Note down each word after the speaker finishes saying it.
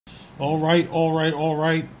All right.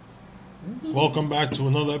 Welcome back to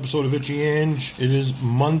another episode of Itchy Ange. It is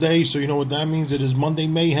Monday, so you know what that means. It is Monday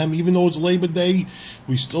Mayhem. Even though it's Labor Day,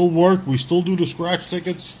 we still work. We still do the scratch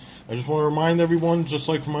tickets. I just want to remind everyone, just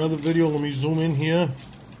like for my other video, let me zoom in here.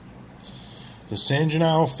 The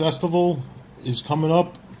GENNARO Festival is coming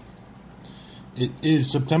up. It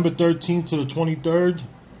is September 13th to the 23rd.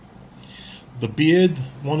 The Beard,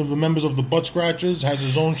 one of the members of the Butt Scratchers, has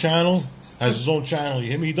his own channel. You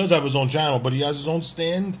hear me? He does have his own channel, but he has his own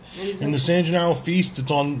stand in the GENNARO Feast.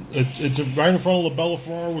 It's right in front of La Bella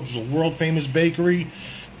Flora, which is a world famous bakery.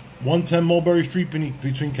 110 Mulberry Street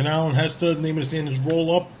between Canal and Hester. The name of the stand is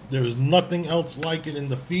Roll Up. There is nothing else like it in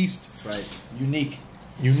the Feast. Right. Unique.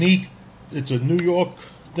 It's a New York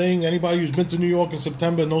thing. Anybody who's been to New York in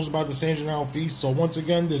September knows about the GENNARO Feast. So once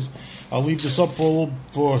again, I'll leave this up for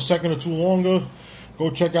a second or two longer. Go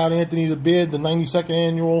check out Anthony the Beard, the 92nd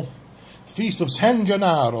annual Feast of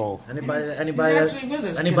GENNARO. Anybody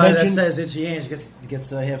that says Itchy Ange gets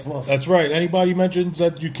half off. That's right. Anybody mentions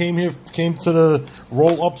that you came to the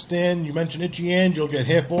Roll Up stand, you mention Itchy Ange, you'll get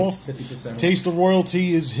half off. 50%. Taste of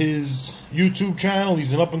Royalty is his YouTube channel.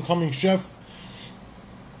 He's an up and coming chef.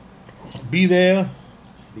 Be there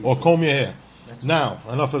or comb your hair. Now,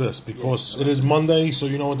 enough of this, because it is Monday, so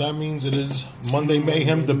you know what that means. It is Monday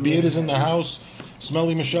Mayhem. The Beard is in the house.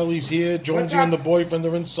 Smelly Michelle's here. Jonesy and the boyfriend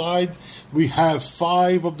are inside. We have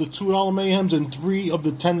 5 of the $2 Mayhems and 3 of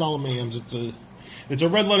the $10 Mayhems. It's a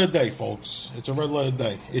red letter day, folks. It's a red letter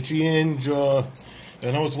day. Itchy Ange, I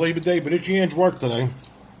know it's Labor Day, but Itchy Ange worked today.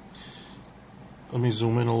 Let me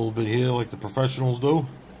zoom in a little bit here like the professionals do.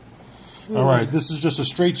 All right, this is just a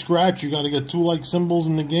straight scratch. You got to get 2 like symbols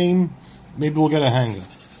in the game. Maybe we'll get a hanger.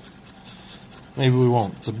 Maybe we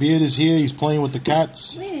won't. The Beard is here. He's playing with the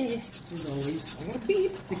cats. As always, I want a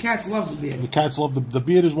beep. The cats love the Beard. The cats love the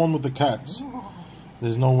Beard is one with the cats.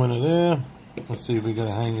 There's no winner there. Let's see if we got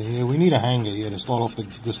a hanger here. We need a hanger here to start off the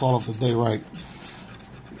day right.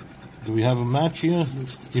 Do we have a match here?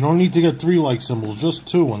 You don't need to get 3 like symbols, just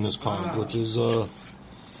 2 on this card, which is just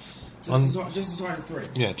as hard as 3.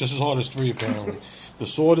 Yeah, just as hard as 3 apparently. The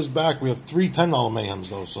sword is back. We have 3 $10 Mayhems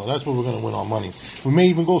though, so that's where we're going to win our money. We may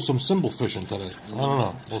even go some symbol fishing today. I don't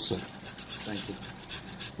know. We'll see. Thank you.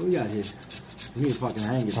 What do we got here? We need a fucking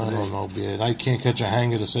hanger today. I don't know, Beard. I can't catch a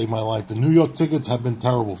hanger to save my life. The New York tickets have been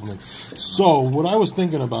terrible for me. So, what I was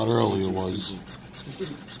thinking about earlier was...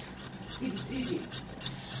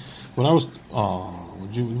 When I was...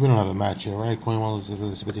 we don't have a match here, right? No,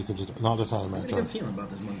 that's not a match. I have a good feeling about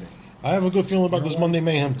this Monday. I have a good feeling about this Monday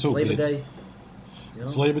Mayhem, too, Labor Beard. Day. You know?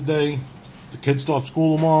 It's Labor Day. The kids start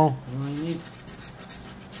school tomorrow.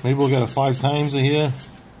 Maybe we'll get a 5 times here.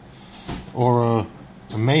 Or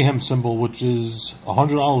a Mayhem symbol, which is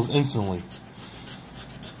 $100 instantly.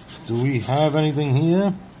 Do we have anything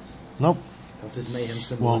here? Nope. If this Mayhem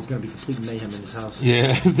symbol is going to be complete mayhem in this house.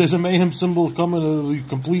 Yeah, if there's a Mayhem symbol coming, it'll be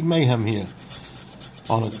complete mayhem here.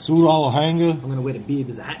 On a $2 hanger. I'm going to wear the Beard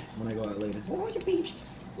as a hat when I go out later. Oh, your beeps.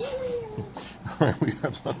 Alright, we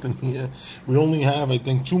have nothing here. We only have, I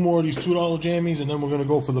think, 2 more of these $2 jammies, and then we're going to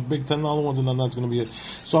go for the big $10 ones, and then that's going to be it.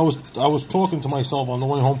 So I was talking to myself on the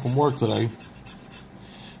way home from work today.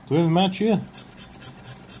 Do we have a match here?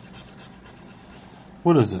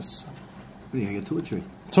 What is this? What do you get 2 or 3?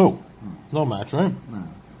 2. No match, right? No.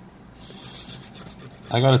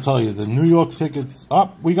 I got to tell you, the New York tickets...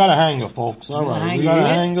 we got a hanger, folks. All right, we got a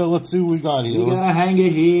hanger. Let's see what we got here. We got a hanger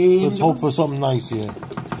here. Let's hope for something nice here.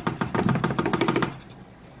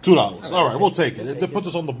 $2. All right, we'll take it. They put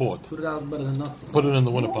this on the board. $2 better than nothing. Put it in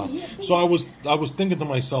the winner pot. So I was thinking to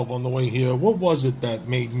myself on the way here, what was it that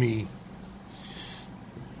made me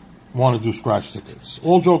want to do scratch tickets?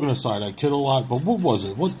 All joking aside, I kid a lot, but what was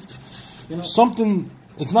it? Something.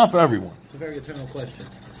 It's not for everyone. It's a very eternal question.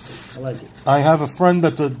 I like it. I have a friend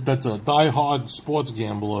that's a die-hard sports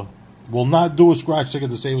gambler. Will not do a scratch ticket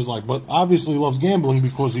to save his life, but obviously loves gambling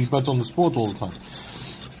because he bets on the sports all the time.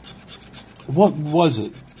 What was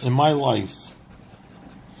it in my life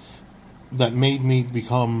that made me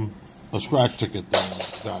become a scratch ticket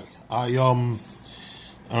guy? I don't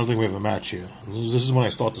think we have a match here. This is when I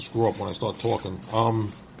start to screw up, when I start talking.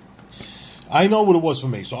 I know what it was for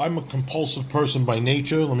me. So I'm a compulsive person by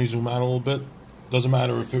nature. Let me zoom out a little bit. Doesn't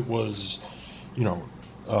matter if it was,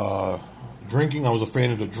 drinking. I was a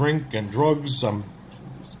fan of the drink and drugs. I'm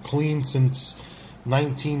clean since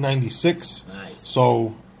 1996. Nice.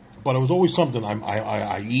 So, but it was always something.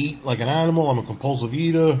 I eat like an animal. I'm a compulsive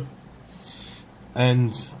eater.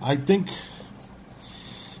 And I think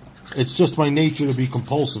it's just my nature to be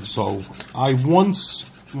compulsive. So I once,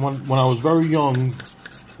 when I was very young,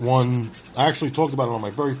 won. I actually talked about it on my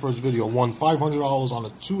very first video. Won $500 on a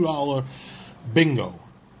 $2 bingo,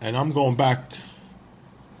 and I'm going back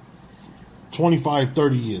 25,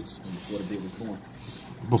 30 years. Before the beard was born.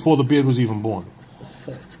 Before the beard was even born.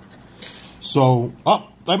 So,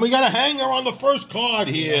 then we got a hanger on the first card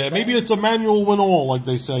here. Maybe it's a manual win all, like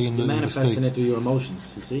they say in the States. Manifesting it through your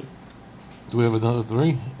emotions, you see? Do we have another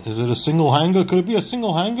 3? Is it a single hanger? Could it be a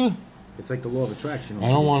single hanger? It's like the law of attraction. I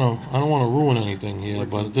don't want to ruin anything here,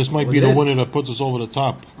 but this might be the winner that puts us over the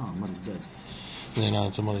top. Oh, mother's dead. Yeah,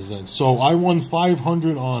 no, somebody's dead. So I won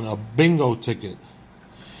 $500 on a bingo ticket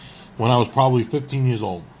when I was probably 15 years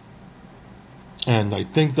old. And I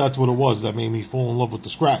think that's what it was that made me fall in love with the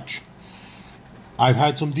scratch. I've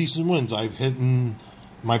had some decent wins. I've hit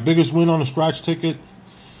my biggest win on a scratch ticket.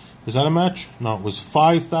 Is that a match? No, it was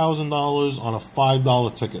 $5,000 on a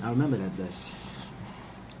 $5 ticket. I remember that day.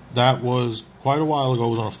 That was quite a while ago.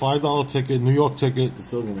 It was on a $5 ticket, New York ticket. The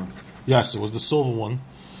silver one. Yes, it was the silver one.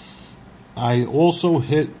 I also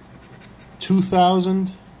hit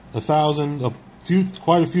 2,000, 1,000,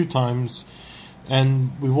 quite a few times,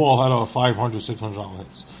 and we've all had our $500, $600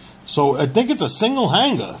 hits. So I think it's a single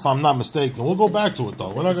hanger, if I'm not mistaken. We'll go back to it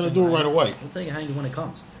though. We're not going to do it right away. We'll take a hanger when it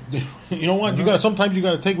comes. You know what? Sometimes you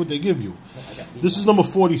got to take what they give you. This is number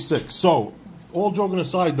 46. So, all joking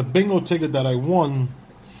aside, the bingo ticket that I won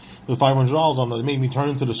the $500 on that made me turn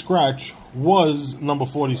into the scratch was number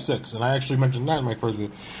 46, and I actually mentioned that in my first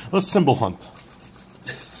video. Let's symbol hunt.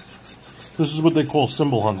 This is what they call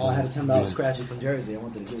symbol hunting. Oh, I had a $10 scratchy from Jersey. I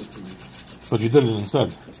wanted to give it to you. But you did it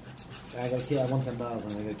instead. I won $10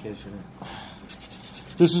 and I got cash in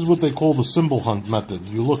it. This is what they call the symbol hunt method.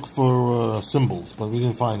 You look for symbols, but we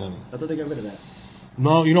didn't find any. I thought they got rid of that.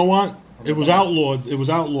 No, you know what? It was outlawed. It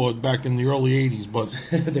was outlawed back in the early '80s, but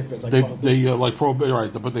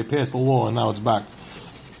but they passed the law and now it's back.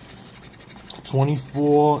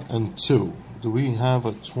 24 and 2. Do we have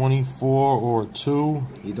a 24 or a 2?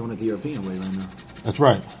 You're doing it the European way right now. That's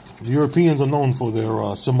right. The Europeans are known for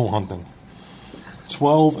their symbol hunting.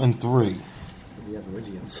 12 and 3. The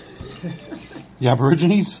Aborigines. The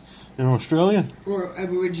Aborigines in Australia? Or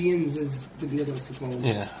Aborigines, as the beard likes to call them.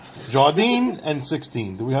 Yeah. Jardine and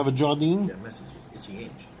 16. Do we have a Jardine? Yeah, message is age.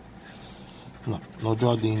 No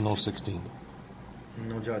Jardine, no 16.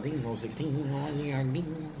 No Jardine, no 16.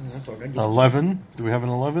 11. Do we have an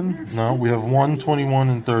 11? No. We have 1, 21,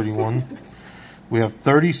 and 31. We have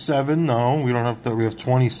 37. No, we don't have. We have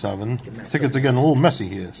 27. Tickets are getting a little messy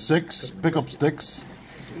here. 6 pickup sticks.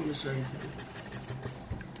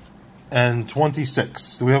 And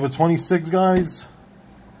 26. Do we have a 26, guys?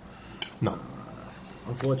 No.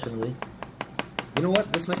 Unfortunately. You know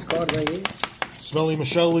what? This next card right here. Smelly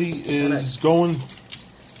Michelle is going.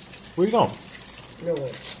 Where you going?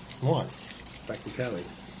 Nowhere. What? Back to Cali.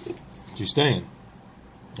 She's staying.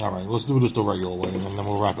 All right, let's do this the regular way, and then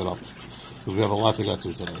we'll wrap it up. Because we have a lot to get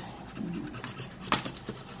to today.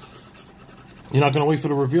 You're not going to wait for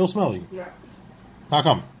the reveal, Smelly? Yeah. How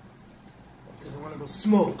come? Because I want to go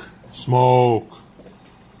smoke. Smoke.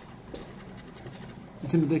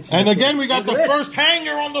 It's in the dictionary. And again, we got the first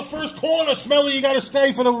hanger on the first corner. Smelly, you got to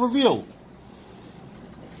stay for the reveal.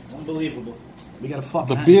 Unbelievable. We got to fuck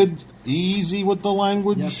the beard. Easy with the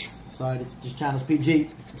language. Yes. Sorry, this just channel's PG.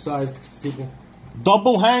 Sorry, people.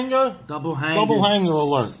 Double hanger. Double hanger. Double hanger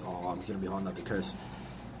alert. Oh, I'm gonna be hard not to curse.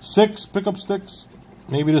 6 pickup sticks.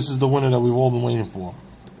 Maybe this is the winner that we've all been waiting for.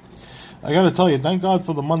 I got to tell you, thank God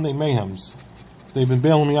for the Monday Mayhems. They've been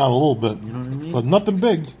bailing me out a little bit, you know what I mean? But nothing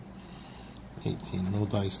big. 18, no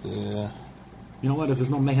dice there. You know what? If there's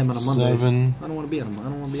no Mayhem on a Monday, 7. I don't want to be on. I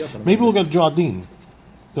don't want to be up on. Maybe we'll get Jardine.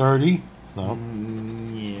 30. No.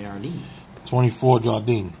 Jardine. 24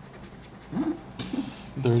 Jardine.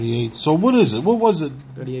 38. So what is it? What was it?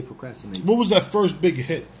 38 procrastinate. What was that first big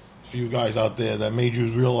hit for you guys out there that made you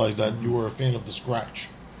realize that you were a fan of the scratch?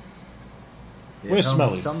 Yeah, Where's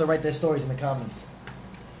Smelly? Tell them to write their stories in the comments.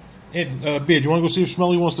 Hey, Beard, you want to go see if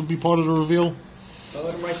Smelly wants to be part of the reveal?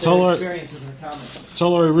 Let them write their experiences in the comments.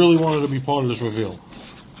 Tell her I really wanted to be part of this reveal.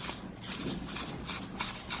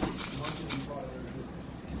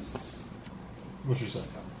 What she said?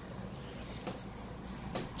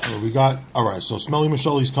 We got, alright, so Smelly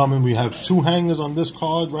Michelle's coming. We have 2 hangers on this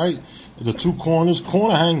card, right? The 2 corners.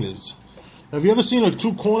 Corner hangers. Have you ever seen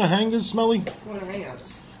 2 corner hangers, Smelly? Corner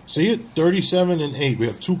hangouts. See it? 37 and 8. We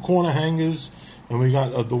have 2 corner hangers, and we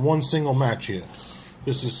got the 1 single match here.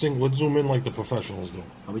 This is single. Let's zoom in like the professionals do.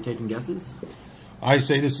 Are we taking guesses? I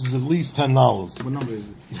say this is at least $10. What number is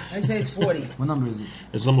it? I say it's 40. What number is it?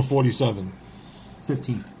 It's number 47.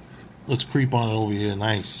 15. Let's creep on it over here.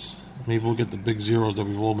 Nice. Maybe we'll get the big zeros that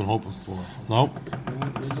we've all been hoping for. Nope.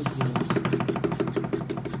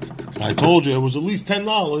 I told you it was at least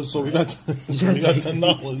 $10, so we got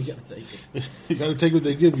 $10. You got to take what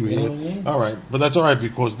they give you here. All right, but that's all right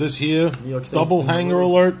because this here double hanger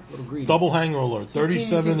alert,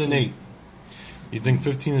 37 and 8. You think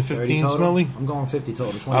 15 and 15, Smelly? I'm going 50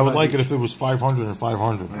 total. I would like it if it was 500 and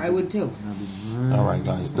 500. I would too. All right,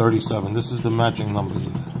 guys, 37. This is the matching number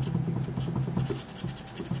here.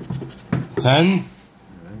 10.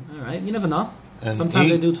 All right, you never know. And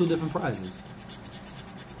sometimes 8. they do 2 different prizes.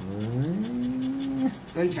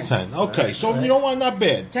 10. Okay, so you know what? Not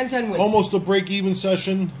bad. 10 wins. Almost a break-even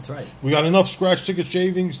session. That's right. We got enough scratch ticket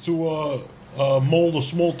shavings to mold a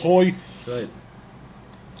small toy. That's right.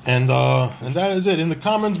 And that is it. In the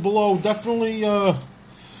comments below, definitely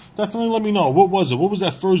let me know. What was it? What was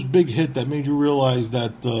that first big hit that made you realize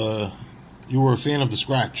that you were a fan of the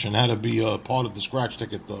scratch and had to be a part of the scratch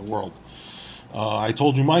ticket world? I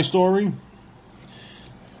told you my story.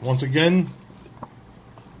 Once again,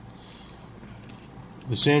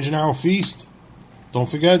 the GENNARO Feast. Don't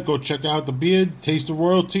forget, go check out the beard, Taste of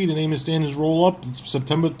Royalty. The name of the stand is Roll Up. It's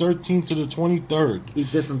September 13th to the 23rd.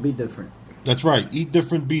 Eat different, be different. That's right. Eat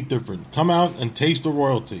different, beat different. Come out and taste the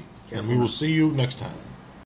royalty. And we will see you next time.